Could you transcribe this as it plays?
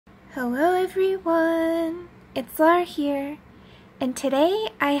Hello everyone, it's Laura here, and today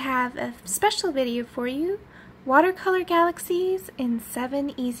I have a special video for you, Watercolor Galaxies in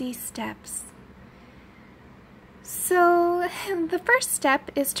 7 Easy Steps. So, the first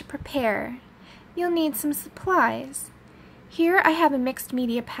step is to prepare. You'll need some supplies. Here I have a mixed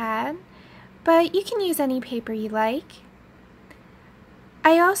media pad, but you can use any paper you like.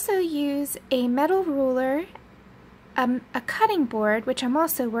 I also use a metal ruler, a cutting board, which I'm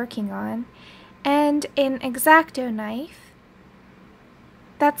also working on, and an X-Acto knife.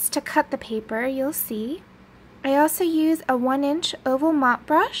 That's to cut the paper, you'll see. I also use a 1-inch oval mop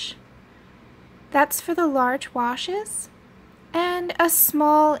brush. That's for the large washes. And a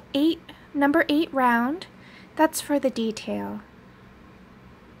small number 8 round. That's for the detail.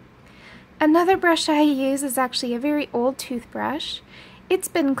 Another brush I use is actually a very old toothbrush. It's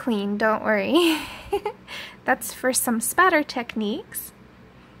been cleaned, don't worry. That's for some spatter techniques.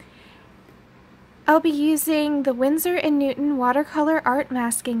 I'll be using the Winsor & Newton watercolor art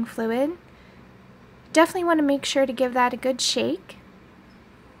masking fluid. Definitely want to make sure to give that a good shake.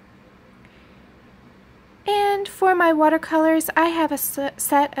 And for my watercolors, I have a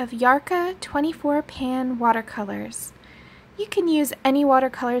set of Yarka 24 pan watercolors. You can use any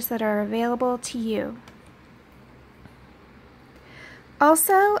watercolors that are available to you.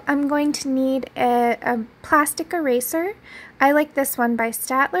 Also, I'm going to need a plastic eraser. I like this one by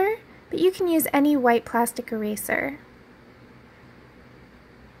Staedtler, but you can use any white plastic eraser.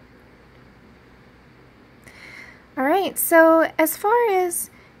 Alright, so as far as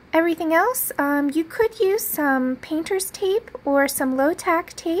everything else, you could use some painter's tape or some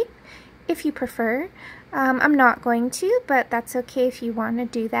low-tack tape if you prefer. I'm not going to, but that's okay if you want to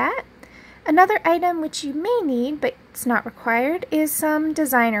do that. Another item which you may need, but it's not required, is some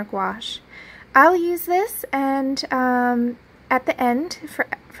designer gouache. I'll use this and at the end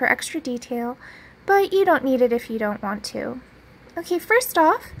for extra detail, but you don't need it if you don't want to. Okay, first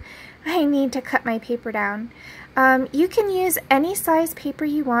off, I need to cut my paper down. You can use any size paper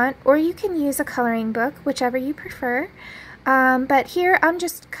you want, or you can use a coloring book, whichever you prefer. But here I'm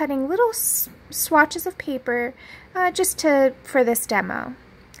just cutting little swatches of paper for this demo.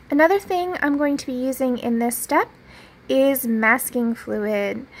 Another thing I'm going to be using in this step is masking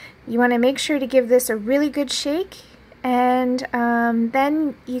fluid. You want to make sure to give this a really good shake, and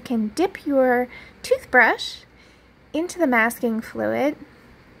then you can dip your toothbrush into the masking fluid.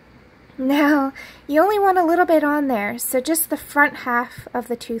 Now, you only want a little bit on there, so just the front half of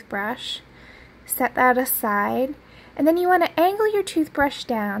the toothbrush. Set that aside. And then you want to angle your toothbrush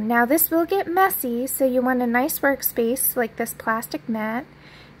down. Now this will get messy, so you want a nice workspace like this plastic mat.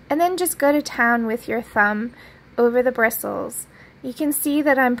 And then just go to town with your thumb over the bristles. You can see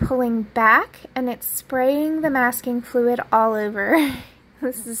that I'm pulling back and it's spraying the masking fluid all over.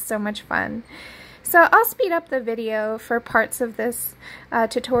 This is so much fun. So I'll speed up the video for parts of this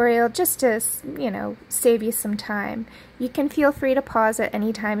tutorial just to, save you some time. You can feel free to pause at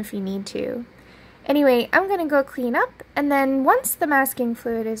any time if you need to. Anyway, I'm going to go clean up, and then once the masking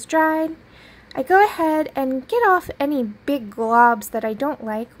fluid is dried, I go ahead and get off any big globs that I don't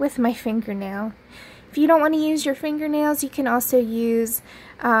like with my fingernail. If you don't want to use your fingernails, you can also use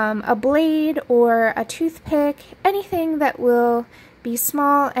a blade or a toothpick, anything that will be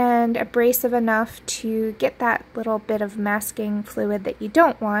small and abrasive enough to get that little bit of masking fluid that you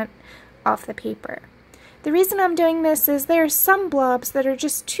don't want off the paper. The reason I'm doing this is there are some blobs that are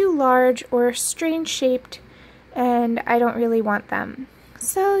just too large or strange shaped, and I don't really want them.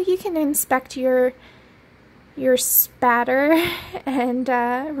 So you can inspect your spatter and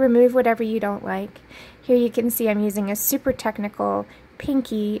remove whatever you don't like. Here you can see I'm using a super technical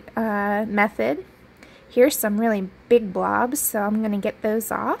pinky method. Here's some really big blobs, so I'm going to get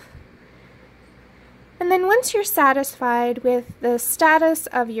those off. And then once you're satisfied with the status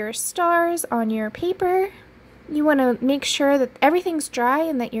of your stars on your paper, you want to make sure that everything's dry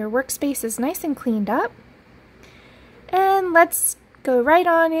and that your workspace is nice and cleaned up. And let's go right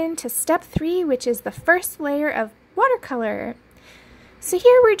on into step 3, which is the first layer of watercolor. So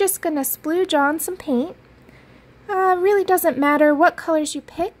here we're just going to splooge on some paint. Really doesn't matter what colors you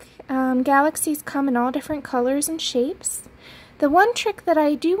pick. Galaxies come in all different colors and shapes. The one trick that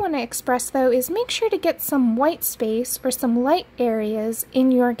I do want to express though is make sure to get some white space or some light areas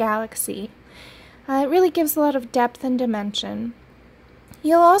in your galaxy. It really gives a lot of depth and dimension.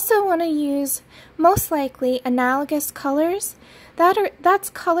 You'll also want to use, most likely, analogous colors.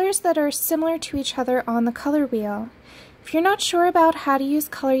 That's colors that are similar to each other on the color wheel. If you're not sure about how to use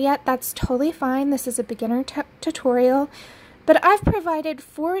color yet, that's totally fine. This is a beginner tutorial. But I've provided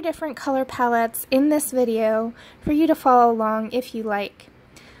 4 different color palettes in this video for you to follow along if you like.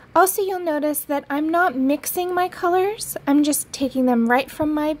 Also, you'll notice that I'm not mixing my colors. I'm just taking them right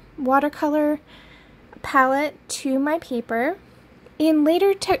from my watercolor palette to my paper. In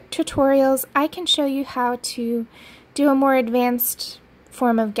later tutorials, I can show you how to do a more advanced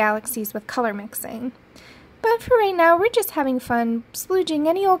form of galaxies with color mixing. But for right now, we're just having fun splooging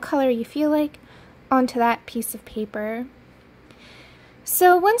any old color you feel like onto that piece of paper.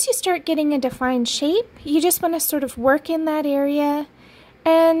 So once you start getting a defined shape, you just want to sort of work in that area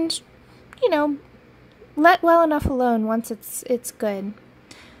and, you know, let well enough alone once it's good.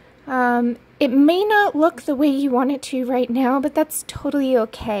 It may not look the way you want it to right now, but that's totally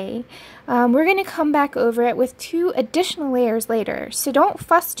okay. We're going to come back over it with 2 additional layers later, so don't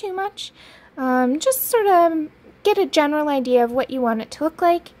fuss too much. Just sort of get a general idea of what you want it to look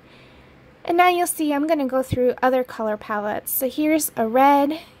like. And now you'll see I'm going to go through other color palettes. So here's a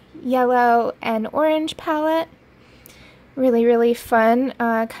red, yellow, and orange palette. Really, really fun,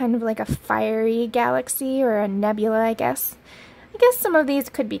 kind of like a fiery galaxy or a nebula, I guess. I guess some of these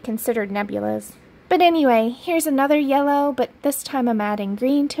could be considered nebulas. But anyway, here's another yellow, but this time I'm adding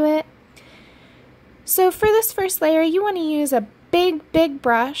green to it. So for this first layer, you want to use a big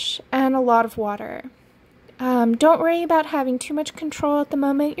brush and a lot of water. Don't worry about having too much control at the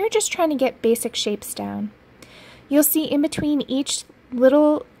moment. You're just trying to get basic shapes down. You'll see in between each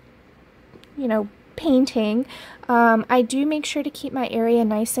little, you know, painting, I do make sure to keep my area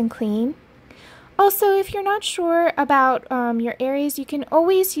nice and clean. Also, if you're not sure about your areas, you can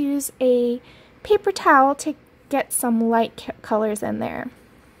always use a paper towel to get some light colors in there.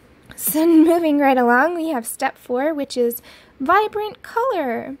 So moving right along, we have step 4, which is vibrant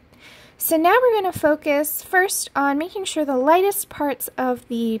color. So now we're going to focus first on making sure the lightest parts of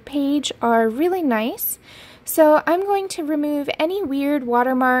the page are really nice. So I'm going to remove any weird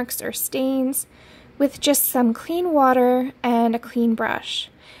watermarks or stains with just some clean water and a clean brush.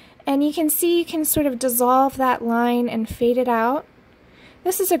 And you can see you can sort of dissolve that line and fade it out.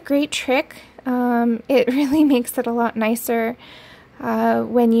 This is a great trick. It really makes it a lot nicer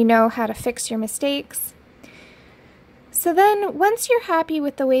when you know how to fix your mistakes. So then, once you're happy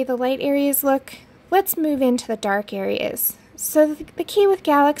with the way the light areas look, let's move into the dark areas. So the key with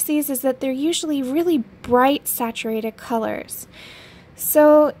galaxies is that they're usually really bright, saturated colors.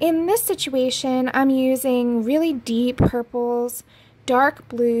 So in this situation, I'm using really deep purples, dark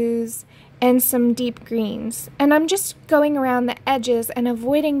blues, and some deep greens. And I'm just going around the edges and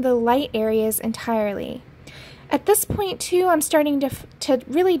avoiding the light areas entirely. At this point too, I'm starting to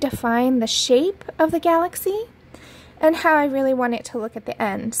really define the shape of the galaxy and how I really want it to look at the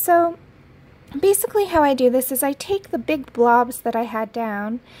end. So basically how I do this is I take the big blobs that I had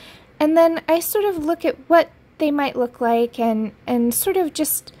down and then I sort of look at what they might look like and sort of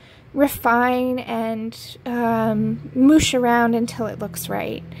just refine and moosh around until it looks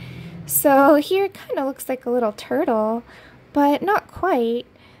right. So here it kind of looks like a little turtle, but not quite.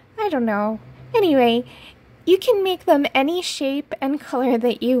 I don't know. Anyway, you can make them any shape and color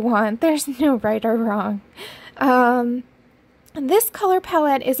that you want. There's no right or wrong. This color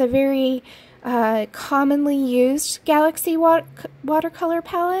palette is a very commonly used Galaxy watercolor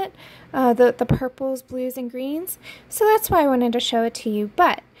palette, the purples, blues, and greens. So that's why I wanted to show it to you,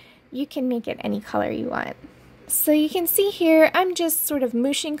 but you can make it any color you want. So you can see here, I'm just sort of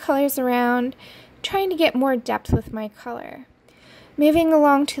mooshing colors around, trying to get more depth with my color. Moving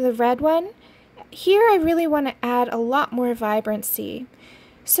along to the red one, here I really want to add a lot more vibrancy.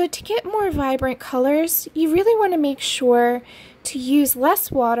 So to get more vibrant colors, you really want to make sure to use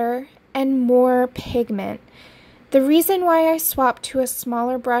less water and more pigment. The reason why I swapped to a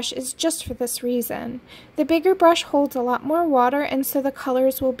smaller brush is just for this reason. The bigger brush holds a lot more water, and so the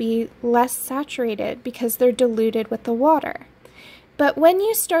colors will be less saturated because they're diluted with the water. But when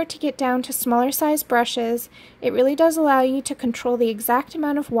you start to get down to smaller size brushes, it really does allow you to control the exact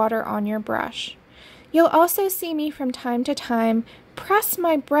amount of water on your brush. You'll also see me from time to time press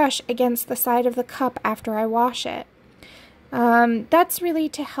my brush against the side of the cup after I wash it. That's really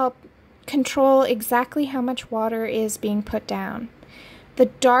to help control exactly how much water is being put down. The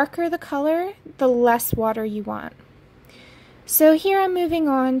darker the color, the less water you want. So here I'm moving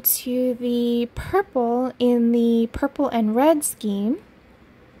on to the purple in the purple and red scheme.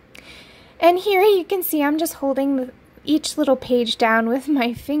 And here you can see I'm just holding each little page down with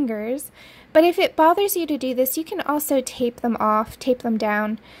my fingers. But if it bothers you to do this, you can also tape them off, tape them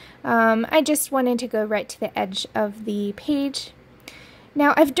down. I just wanted to go right to the edge of the page.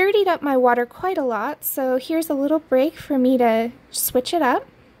 Now I've dirtied up my water quite a lot, so here's a little break for me to switch it up.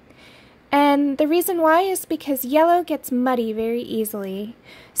 And the reason why is because yellow gets muddy very easily.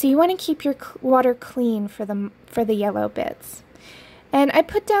 So you want to keep your water clean for the yellow bits. And I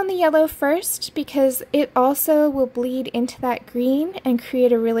put down the yellow first because it also will bleed into that green and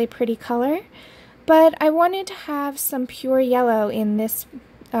create a really pretty color. But I wanted to have some pure yellow in this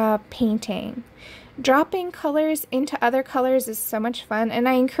painting. Dropping colors into other colors is so much fun, and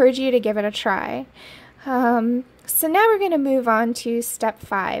I encourage you to give it a try. So now we're going to move on to step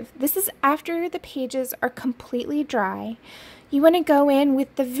 5. This is after the pages are completely dry. You want to go in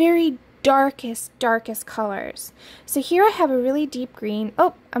with the very darkest colors. So here I have a really deep green.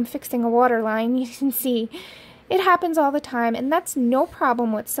 Oh, I'm fixing a water line. You can see it happens all the time, and that's no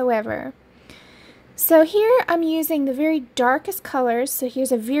problem whatsoever. So here I'm using the very darkest colors. So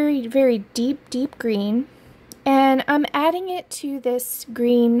here's a very deep green, and I'm adding it to this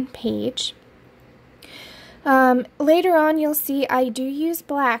green page. Later on you'll see I do use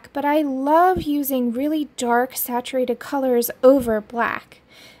black, but I love using really dark saturated colors over black.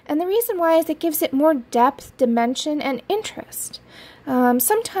 And the reason why is it gives it more depth, dimension, and interest.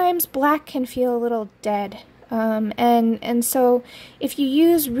 Sometimes black can feel a little dead. And so if you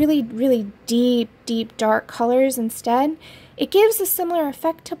use really deep dark colors instead, it gives a similar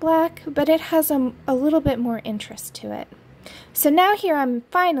effect to black, but it has a little bit more interest to it. So now here I'm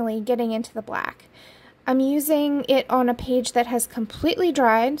finally getting into the black. I'm using it on a page that has completely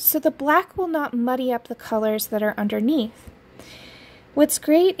dried, so the black will not muddy up the colors that are underneath. What's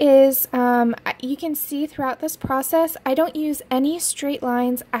great is you can see throughout this process I don't use any straight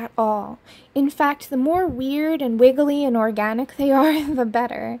lines at all. In fact, the more weird and wiggly and organic they are, the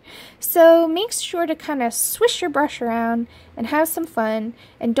better. So make sure to kind of swish your brush around and have some fun,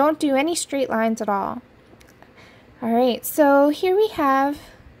 and don't do any straight lines at all. Alright, so here we have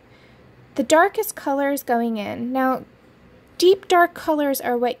the darkest colors going in. Now, deep dark colors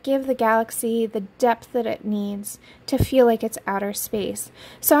are what give the galaxy the depth that it needs to feel like it's outer space.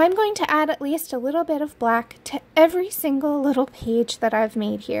 So I'm going to add at least a little bit of black to every single little page that I've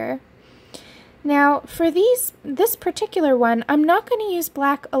made here. Now, for this particular one, I'm not going to use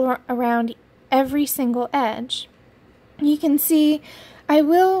black around every single edge. You can see I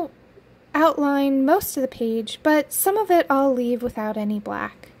will outline most of the page, but some of it I'll leave without any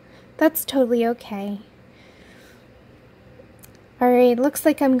black. That's totally okay. Alright, looks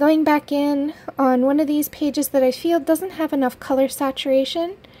like I'm going back in on one of these pages that I feel doesn't have enough color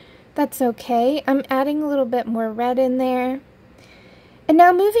saturation. That's okay. I'm adding a little bit more red in there. And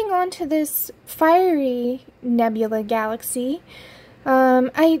now moving on to this fiery nebula galaxy,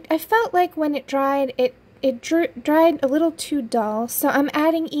 I felt like when it dried, it dried a little too dull, so I'm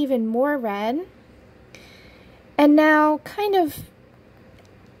adding even more red. And now kind of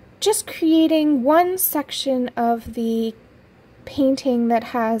just creating one section of the painting that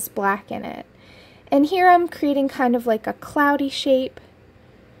has black in it. And here I'm creating kind of like a cloudy shape.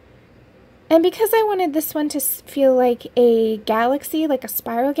 And because I wanted this one to feel like a galaxy, like a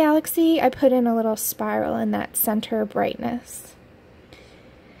spiral galaxy, I put in a little spiral in that center brightness.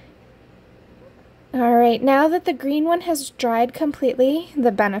 Alright, now that the green one has dried completely,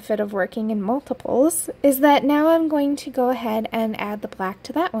 the benefit of working in multiples is that now I'm going to go ahead and add the black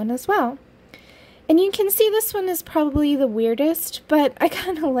to that one as well. And you can see this one is probably the weirdest, but I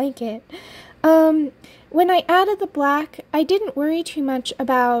kind of like it. When I added the black, I didn't worry too much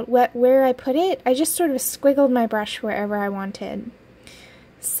about where I put it. I just sort of squiggled my brush wherever I wanted.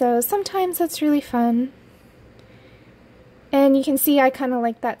 So sometimes that's really fun. And you can see I kind of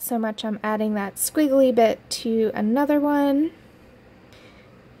like that so much I'm adding that squiggly bit to another one.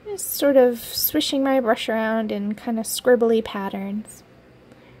 Just sort of swishing my brush around in kind of scribbly patterns.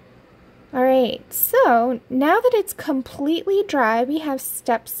 Alright, so now that it's completely dry, we have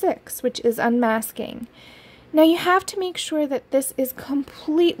step 6, which is unmasking. Now you have to make sure that this is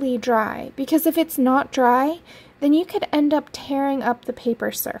completely dry, because if it's not dry, then you could end up tearing up the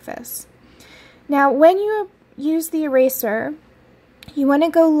paper surface. Now when you use the eraser, you want to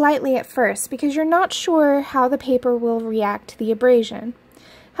go lightly at first because you're not sure how the paper will react to the abrasion.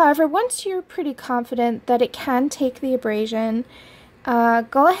 However, once you're pretty confident that it can take the abrasion,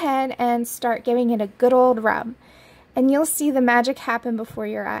 go ahead and start giving it a good old rub, and you'll see the magic happen before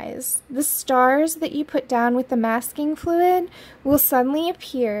your eyes. The stars that you put down with the masking fluid will suddenly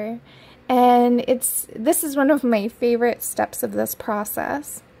appear, and this is one of my favorite steps of this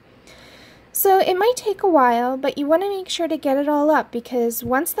process. So it might take a while, but you want to make sure to get it all up, because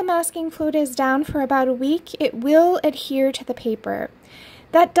once the masking fluid is down for about a week, it will adhere to the paper.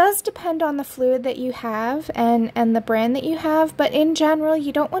 That does depend on the fluid that you have and the brand that you have, but in general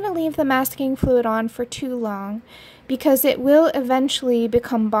you don't want to leave the masking fluid on for too long because it will eventually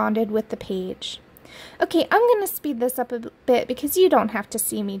become bonded with the page. Okay, I'm going to speed this up a bit because you don't have to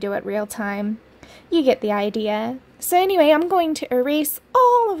see me do it real time. You get the idea. So anyway, I'm going to erase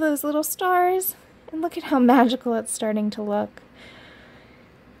all of those little stars, and look at how magical it's starting to look.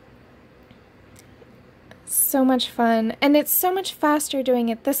 So much fun, and it's so much faster doing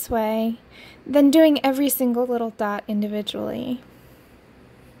it this way than doing every single little dot individually.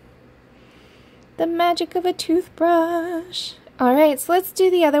 The magic of a toothbrush. Alright, so let's do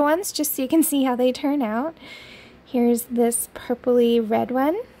the other ones just so you can see how they turn out. Here's this purpley red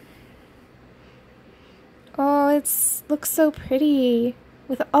one. Oh, it looks so pretty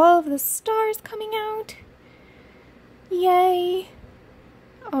with all of the stars coming out. Yay!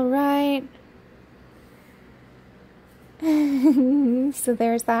 Alright. So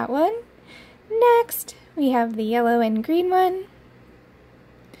there's that one. Next, we have the yellow and green one.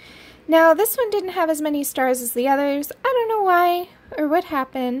 Now, this one didn't have as many stars as the others. I don't know why or what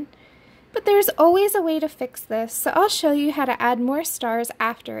happened, but there's always a way to fix this, so I'll show you how to add more stars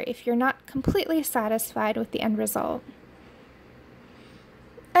after if you're not completely satisfied with the end result.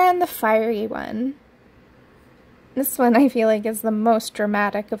 And the fiery one. This one I feel like is the most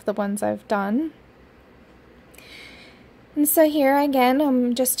dramatic of the ones I've done. And so here again,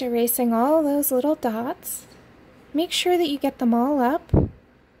 I'm just erasing all those little dots. Make sure that you get them all up.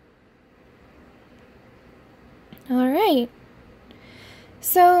 Alright,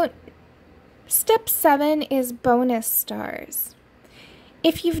 so step 7 is bonus stars.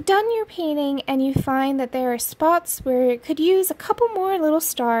 If you've done your painting and you find that there are spots where it could use a couple more little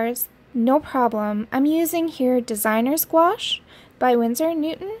stars, no problem. I'm using here Designer's Gouache by Winsor &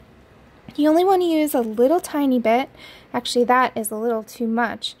 Newton. You only want to use a little tiny bit. Actually, that is a little too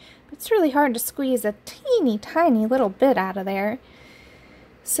much. It's really hard to squeeze a teeny tiny little bit out of there.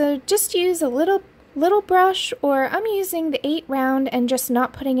 So just use a little brush, or I'm using the 8 round and just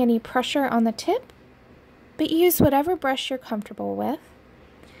not putting any pressure on the tip, but use whatever brush you're comfortable with.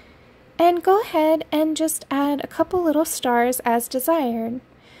 And go ahead and just add a couple little stars as desired.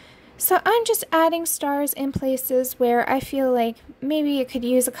 So I'm just adding stars in places where I feel like maybe it could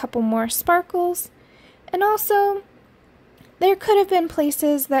use a couple more sparkles. And also, there could have been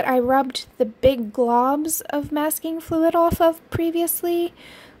places that I rubbed the big globs of masking fluid off of previously.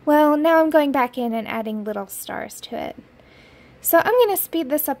 Well, now I'm going back in and adding little stars to it. So I'm going to speed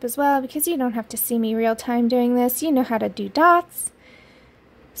this up as well because you don't have to see me real time doing this. You know how to do dots.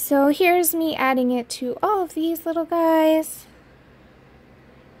 So here's me adding it to all of these little guys.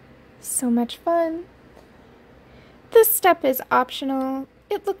 So much fun. This step is optional.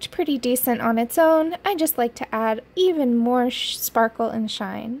 It looked pretty decent on its own. I just like to add even more sparkle and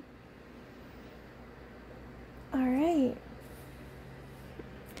shine. Alright.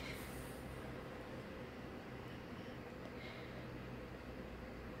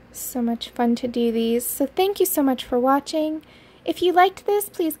 So much fun to do these. So thank you so much for watching. If you liked this,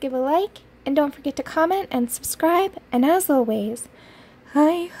 please give a like. And don't forget to comment and subscribe. And as always,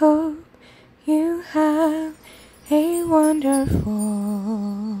 I hope you have a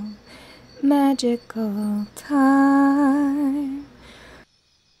wonderful, magical time.